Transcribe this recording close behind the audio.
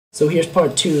So here's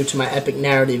part 2 to my epic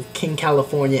narrative, King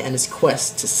California and his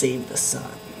quest to save the sun.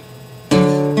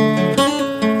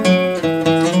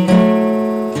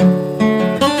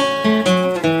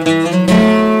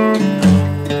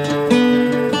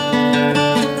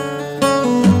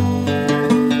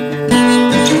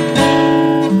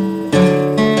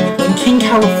 When King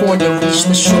California reached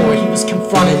the shore, he was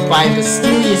confronted by a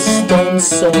mysterious stone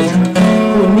soldier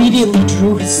who immediately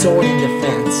drew his sword in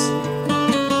defense.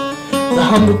 The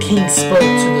humble king spoke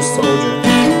to the soldier.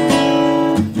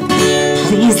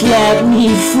 "Please let me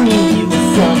free you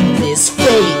from this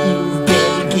fate you've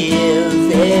been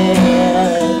given.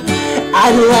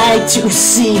 I'd like to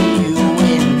see you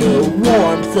in the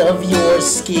warmth of your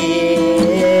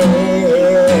skin.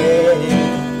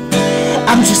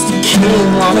 I'm just a king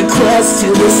on a quest to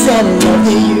the center of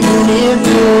the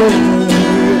universe.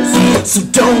 So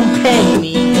don't pay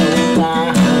me no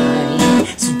mind.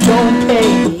 So don't pay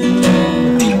me."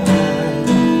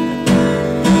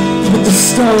 The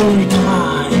stone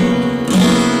replied,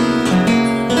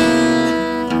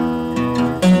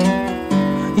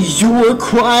 "You're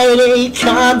quite a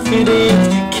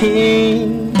confident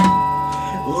king.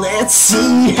 Let's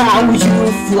see how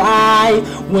you fly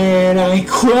when I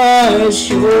crush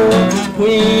your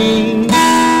wings.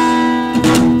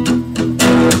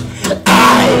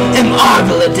 I am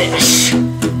Ogledesh.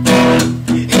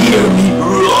 Hear me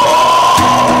roar."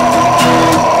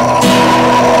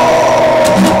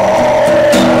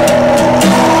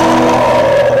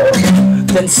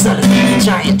 Then suddenly the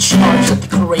giant charged at the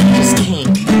courageous king,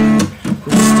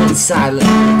 who stood silent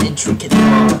in intricate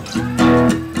thought.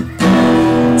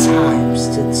 Time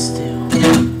stood still.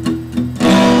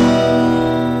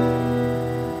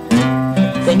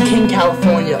 Then King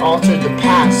California altered the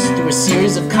past through a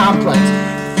series of complex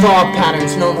thought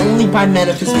patterns known only by men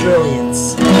of his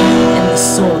brilliance, and the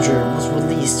soldier was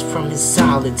released from his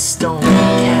solid stone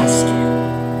casket.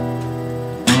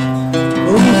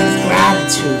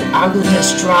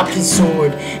 Ogledesh dropped his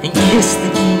sword and kissed the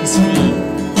king's feet.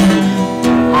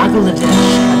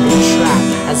 Ogledesh had been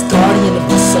trapped as guardian of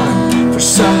the sun for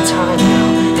some time now,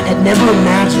 and had never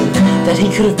imagined that he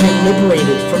could have been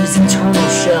liberated from his eternal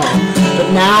shell. But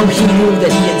now he knew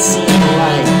that he had seen the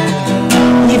light.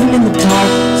 Even in the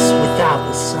darkness without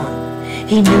the sun,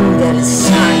 he knew that his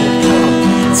time had come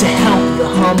to help the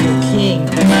humble king.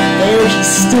 There he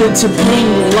stood to bring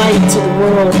the light to the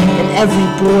world and every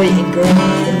boy and girl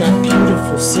in that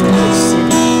beautiful silver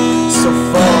city, so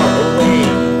far away,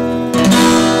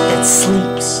 that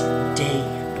sleeps day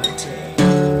by day.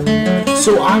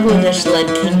 So Ogledesh led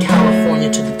King California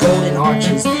to the golden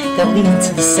arches that lead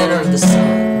to the center of the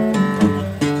sun.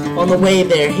 On the way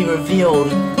there, he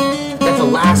revealed that the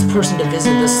last person to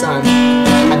visit the sun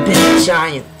had been a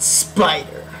giant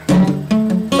spider.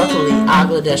 Luckily,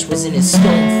 Ogledesh was in his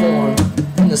stone form,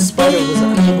 and the spider was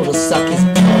unable to suck his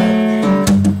blood,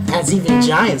 as even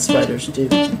giant spiders do.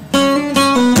 The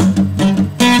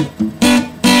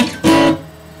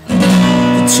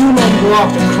two men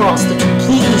walked across the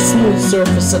completely smooth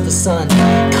surface of the sun,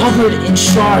 covered in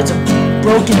shards of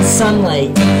broken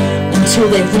sunlight, until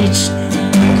they reached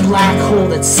a black hole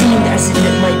that seemed as if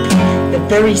it might be the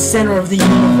very center of the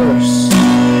universe.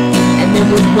 And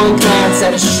then with one glance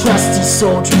at his trusty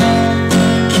soldier,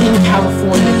 King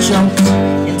California jumped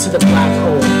into the black hole.